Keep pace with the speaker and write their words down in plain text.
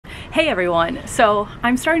Hey everyone! So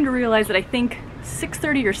I'm starting to realize that I think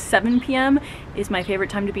 6:30 or 7 p.m. is my favorite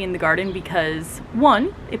time to be in the garden because,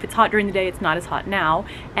 one, if it's hot during the day, it's not as hot now,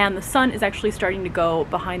 and the sun is actually starting to go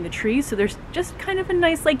behind the trees, so there's just kind of a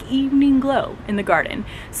nice like evening glow in the garden.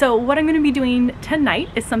 So what I'm going to be doing tonight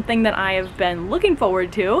is something that I have been looking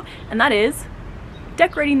forward to, and that is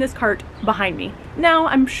decorating this cart behind me. Now,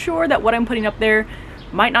 I'm sure that what I'm putting up there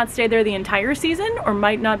might not stay there the entire season or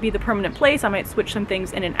might not be the permanent place. I might switch some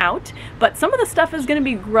things in and out, but some of the stuff is going to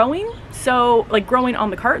be growing, so like growing on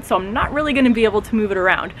the cart, so I'm not really going to be able to move it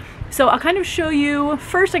around. So I'll kind of show you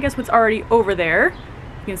first, I guess, what's already over there.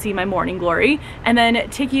 You can see my morning glory, and then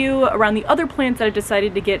take you around the other plants that I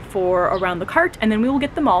decided to get for around the cart, and then we will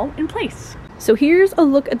get them all in place. So here's a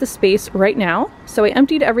look at the space right now. So I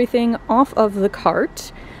emptied everything off of the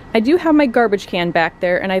cart. I do have my garbage can back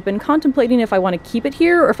there, and I've been contemplating if I want to keep it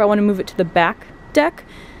here or if I want to move it to the back deck,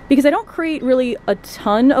 because I don't create really a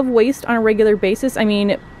ton of waste on a regular basis. I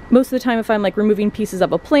mean, most of the time if I'm like removing pieces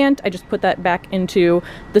of a plant, I just put that back into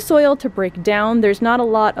the soil to break down. There's not a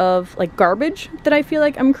lot of like garbage that I feel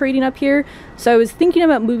like I'm creating up here. So I was thinking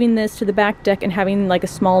about moving this to the back deck and having like a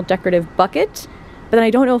small decorative bucket, but then I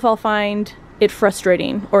don't know if I'll find it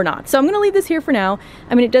frustrating or not. So I'm gonna leave this here for now.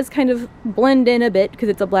 I mean, it does kind of blend in a bit because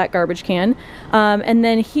it's a black garbage can. And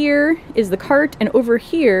then here is the cart, and over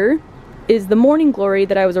here is the morning glory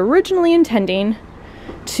that I was originally intending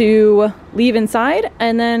to leave inside,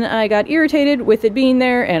 and then I got irritated with it being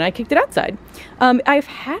there and I kicked it outside. I've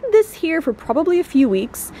had this here for probably a few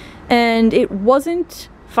weeks and it wasn't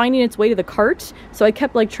finding its way to the cart, so I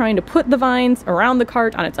kept like trying to put the vines around the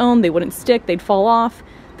cart on its own. They wouldn't stick, they'd fall off.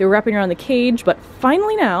 They were wrapping around the cage, but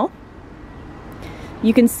finally now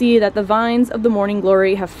you can see that the vines of the morning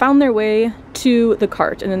glory have found their way to the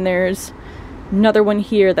cart, and then there's another one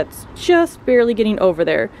here that's just barely getting over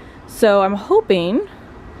there. So I'm hoping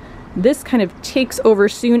this kind of takes over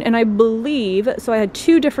soon, and I believe, so I had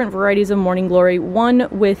two different varieties of morning glory, one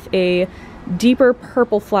with a deeper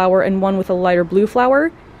purple flower and one with a lighter blue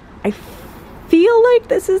flower. I feel like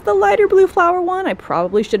this is the lighter blue flower one. I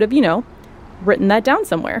probably should have, you know, written that down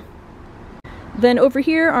somewhere. Then over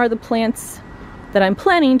here are the plants that I'm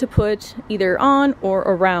planning to put either on or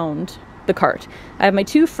around the cart. I have my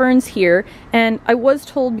two ferns here, and I was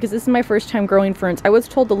told, because this is my first time growing ferns, I was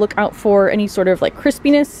told to look out for any sort of like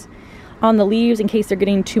crispiness on the leaves in case they're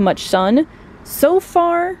getting too much sun. So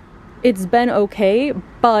far it's been okay,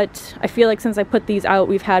 but I feel like since I put these out,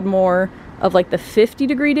 we've had more of like the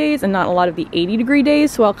 50-degree days and not a lot of the 80-degree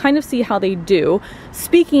days, so I'll kind of see how they do.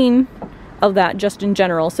 Speaking of that, just in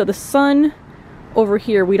general, so the sun over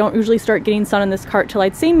here, we don't usually start getting sun on this cart till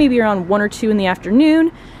I'd say maybe around 1 or 2 in the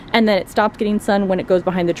afternoon, and then it stops getting sun when it goes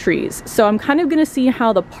behind the trees. So I'm kind of going to see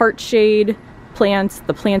how the part shade plants,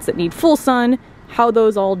 the plants that need full sun, how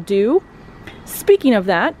those all do. Speaking of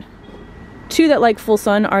that, two that like full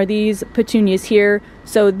sun are these petunias here.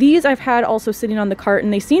 So these I've had also sitting on the cart,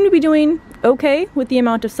 and they seem to be doing okay with the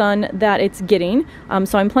amount of sun that it's getting.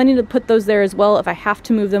 So I'm planning to put those there as well. If I have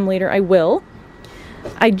to move them later, I will.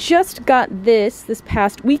 I just got this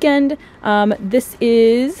past weekend. This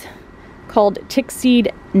is called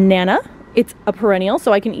Tickseed Nana. It's a perennial,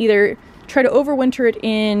 so I can either try to overwinter it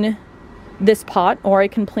in this pot, or I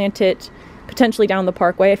can plant it potentially down the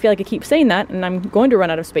parkway. I feel like I keep saying that, and I'm going to run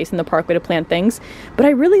out of space in the parkway to plant things. But I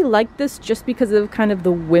really like this just because of kind of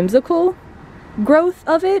the whimsical growth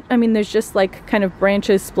of it. I mean, there's just like kind of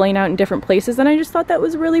branches splaying out in different places, and I just thought that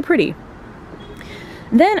was really pretty.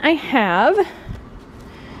 Then I have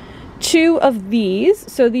two of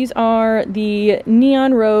these. So these are the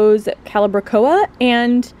Neon Rose Calibrachoa,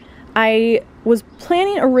 and I was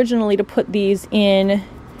planning originally to put these in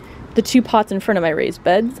the two pots in front of my raised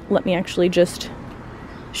beds. Let me actually just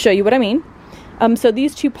show you what I mean. So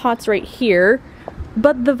these two pots right here,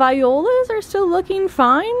 but the violas are still looking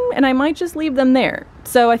fine, and I might just leave them there.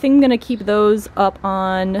 So I think I'm going to keep those up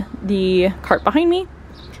on the cart behind me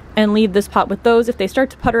and leave this pot with those. If they start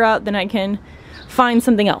to putter out, then I can find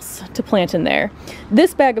something else to plant in there.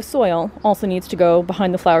 This bag of soil also needs to go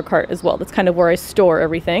behind the flower cart as well. That's kind of where I store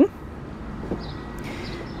everything.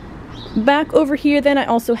 Back over here then, I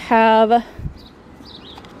also have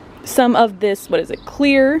some of this, what is it,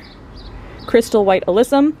 clear crystal white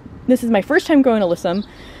alyssum. This is my first time growing alyssum.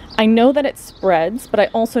 I know that it spreads, but I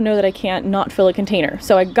also know that I can't not fill a container.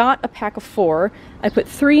 So I got a pack of 4. I put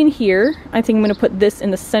 3 in here. I think I'm going to put this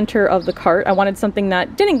in the center of the cart. I wanted something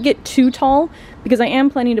that didn't get too tall because I am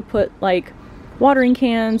planning to put like watering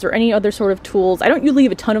cans or any other sort of tools. I don't usually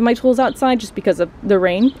leave a ton of my tools outside just because of the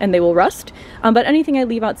rain and they will rust. But anything I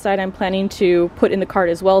leave outside I'm planning to put in the cart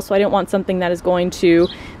as well, so I don't want something that is going to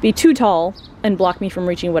be too tall and block me from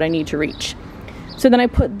reaching what I need to reach. So then I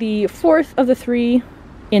put the fourth of the 3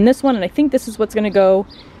 in this one, and I think this is what's going to go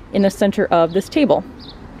in the center of this table.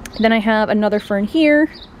 Then I have another fern here,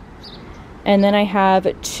 and then I have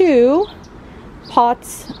 2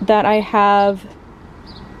 pots that I have,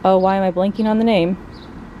 oh, why am I blanking on the name?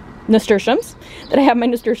 Nasturtiums. That I have my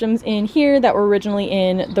nasturtiums in here that were originally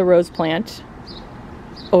in the rose plant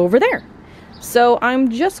over there. So I'm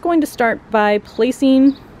just going to start by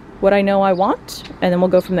placing what I know I want, and then we'll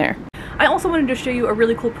go from there. I also wanted to show you a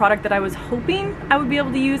really cool product that I was hoping I would be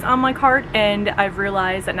able to use on my cart, and I've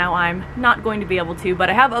realized that now I'm not going to be able to, but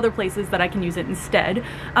I have other places that I can use it instead.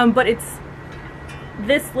 But it's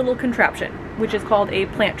this little contraption, which is called a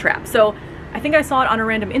plant trap. So I think I saw it on a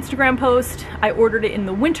random Instagram post. I ordered it in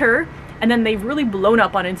the winter, and then they've really blown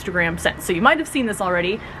up on Instagram since. So you might have seen this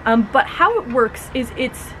already. But how it works is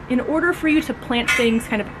it's in order for you to plant things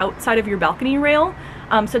kind of outside of your balcony rail,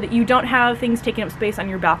 so that you don't have things taking up space on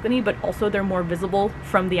your balcony, but also they're more visible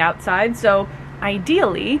from the outside. So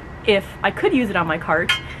ideally, if I could use it on my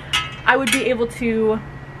cart, I would be able to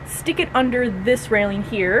stick it under this railing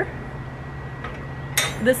here.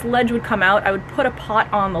 This ledge would come out, I would put a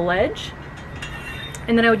pot on the ledge,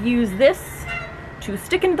 and then I would use this to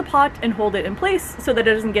stick into the pot and hold it in place so that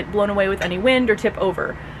it doesn't get blown away with any wind or tip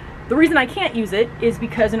over. The reason I can't use it is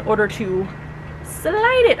because in order to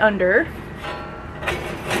slide it under,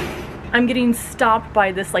 I'm getting stopped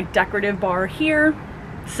by this like decorative bar here.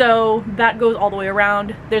 So that goes all the way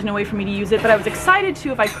around. There's no way for me to use it, but I was excited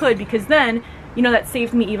to if I could, because then, you know, that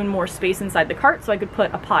saved me even more space inside the cart. So I could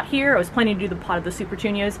put a pot here. I was planning to do the pot of the Super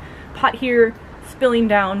Petunias. Pot here, spilling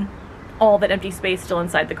down all that empty space still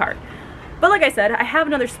inside the cart. But like I said, I have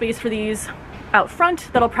another space for these out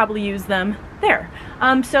front that I'll probably use them there.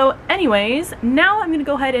 So anyways, now I'm gonna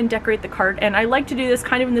go ahead and decorate the cart, and I like to do this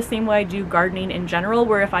kind of in the same way I do gardening in general,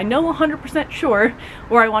 where if I know 100% sure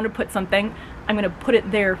where I want to put something, I'm gonna put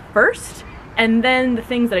it there first, and then the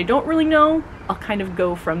things that I don't really know, I'll kind of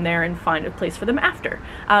go from there and find a place for them after.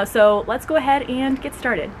 So let's go ahead and get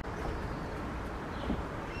started.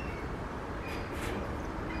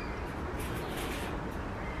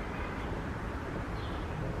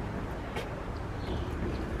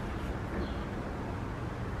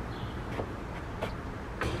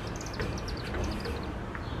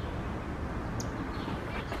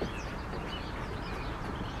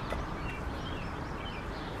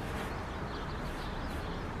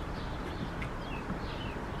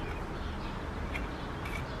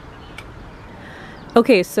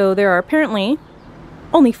 Okay, so there are apparently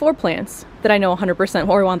only 4 plants that I know 100%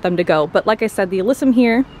 where I want them to go. But like I said, the alyssum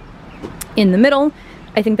here in the middle,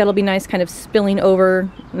 I think that'll be nice, kind of spilling over,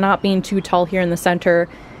 not being too tall here in the center.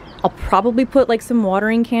 I'll probably put like some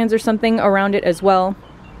watering cans or something around it as well.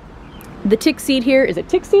 The tick seed here, is it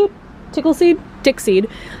tick seed? Tickle seed? Tick seed.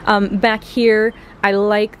 Back here, I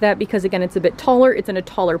like that because again, it's a bit taller, it's in a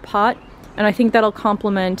taller pot, and I think that'll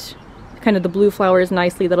complement kind of the blue flowers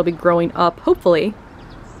nicely that'll be growing up, hopefully,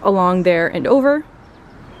 along there and over.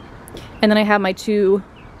 And then I have my 2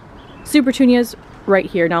 Super Petunias right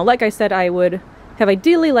here. Now, like I said, I would have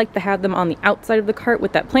ideally liked to have them on the outside of the cart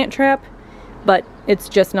with that plant trap, but it's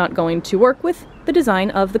just not going to work with the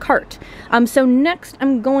design of the cart. So next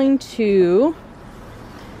I'm going to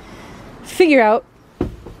figure out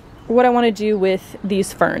what I want to do with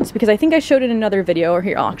these ferns, because I think I showed it in another video, or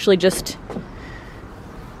here, I'll actually just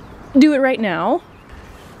do it right now.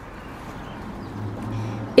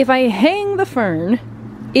 If I hang the fern,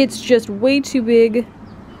 it's just way too big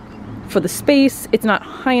for the space. It's not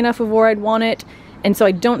high enough of where I'd want it, and so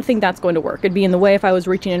I don't think that's going to work. It'd be in the way if I was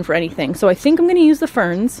reaching in for anything. So I think I'm going to use the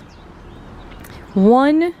ferns.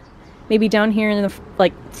 One maybe down here in the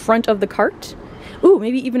like front of the cart. Ooh,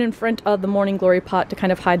 maybe even in front of the morning glory pot to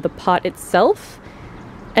kind of hide the pot itself.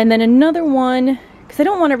 And then another one, because I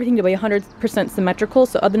don't want everything to be 100% symmetrical,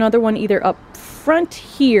 so another one either up front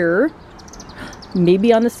here,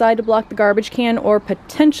 maybe on the side to block the garbage can, or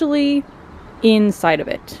potentially inside of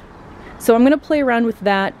it. So I'm going to play around with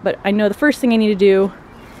that, but I know the first thing I need to do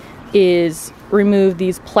is remove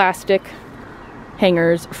these plastic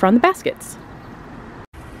hangers from the baskets.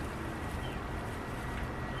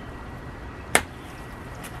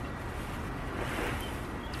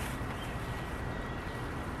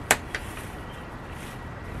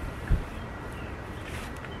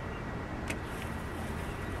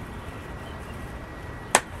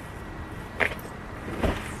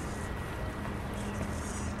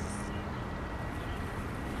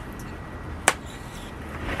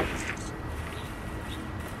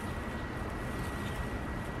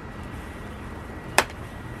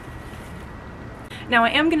 Now I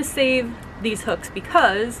am going to save these hooks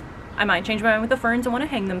because I might change my mind with the ferns and want to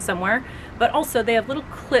hang them somewhere, but also they have little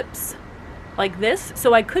clips like this,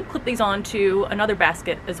 so I could clip these onto another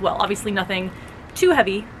basket as well. Obviously nothing too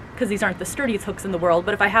heavy because these aren't the sturdiest hooks in the world,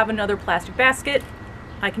 but if I have another plastic basket,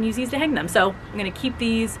 I can use these to hang them. So I'm going to keep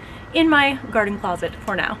these in my garden closet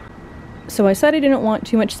for now. So I said I didn't want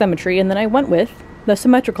too much symmetry, and then I went with the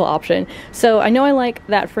symmetrical option. So I know I like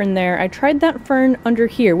that fern there. I tried that fern under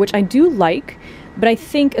here, which I do like, but I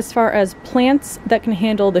think as far as plants that can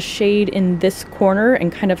handle the shade in this corner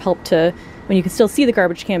and kind of help to, when you can still see the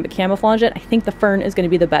garbage can but camouflage it, I think the fern is going to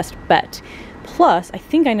be the best bet. Plus, I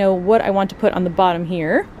think I know what I want to put on the bottom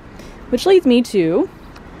here, which leads me to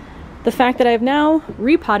the fact that I've now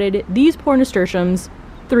repotted these poor nasturtiums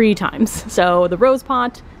 3 times. So the rose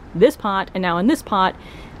pot, this pot, and now in this pot,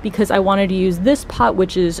 because I wanted to use this pot,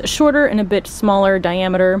 which is shorter and a bit smaller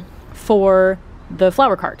diameter, for the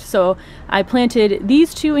flower cart. So I planted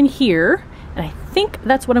these 2 in here, and I think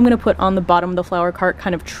that's what I'm going to put on the bottom of the flower cart,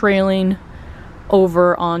 kind of trailing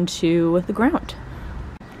over onto the ground.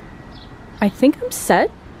 I think I'm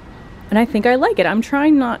set, and I think I like it. I'm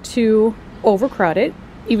trying not to overcrowd it,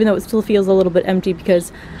 even though it still feels a little bit empty,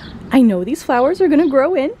 because I know these flowers are going to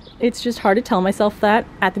grow in. It's just hard to tell myself that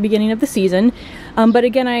at the beginning of the season. But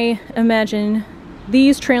again, I imagine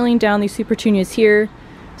these trailing down these super petunias here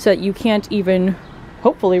so that you can't even,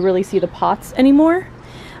 hopefully, really see the pots anymore.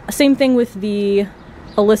 Same thing with the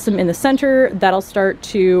alyssum in the center. That'll start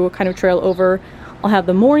to kind of trail over. I'll have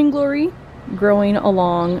the morning glory growing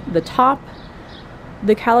along the top.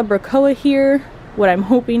 The calibrachoa here, what I'm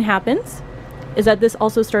hoping happens is that this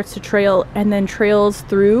also starts to trail and then trails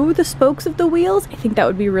through the spokes of the wheels. I think that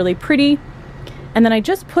would be really pretty. And then I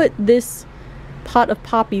just put this pot of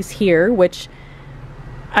poppies here, which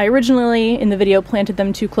I originally in the video planted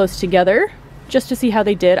them too close together just to see how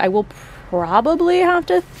they did. I will probably have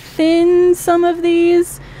to thin some of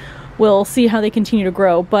these. We'll see how they continue to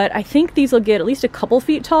grow, but I think these will get at least a couple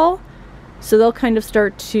feet tall, so they'll kind of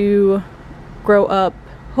start to grow up,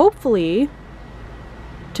 hopefully,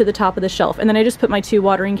 to the top of the shelf. And then I just put my 2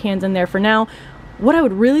 watering cans in there for now. What I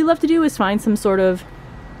would really love to do is find some sort of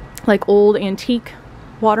like old antique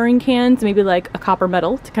watering cans, maybe like a copper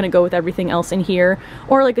metal to kind of go with everything else in here,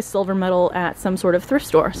 or like a silver metal at some sort of thrift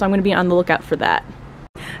store. So I'm going to be on the lookout for that.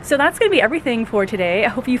 So that's going to be everything for today. I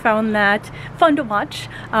hope you found that fun to watch.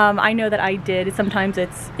 I know that I did. Sometimes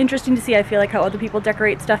it's interesting to see, I feel like, how other people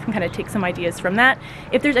decorate stuff and kind of take some ideas from that.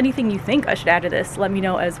 If there's anything you think I should add to this, let me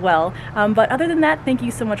know as well. But other than that, thank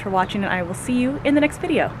you so much for watching, and I will see you in the next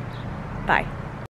video. Bye.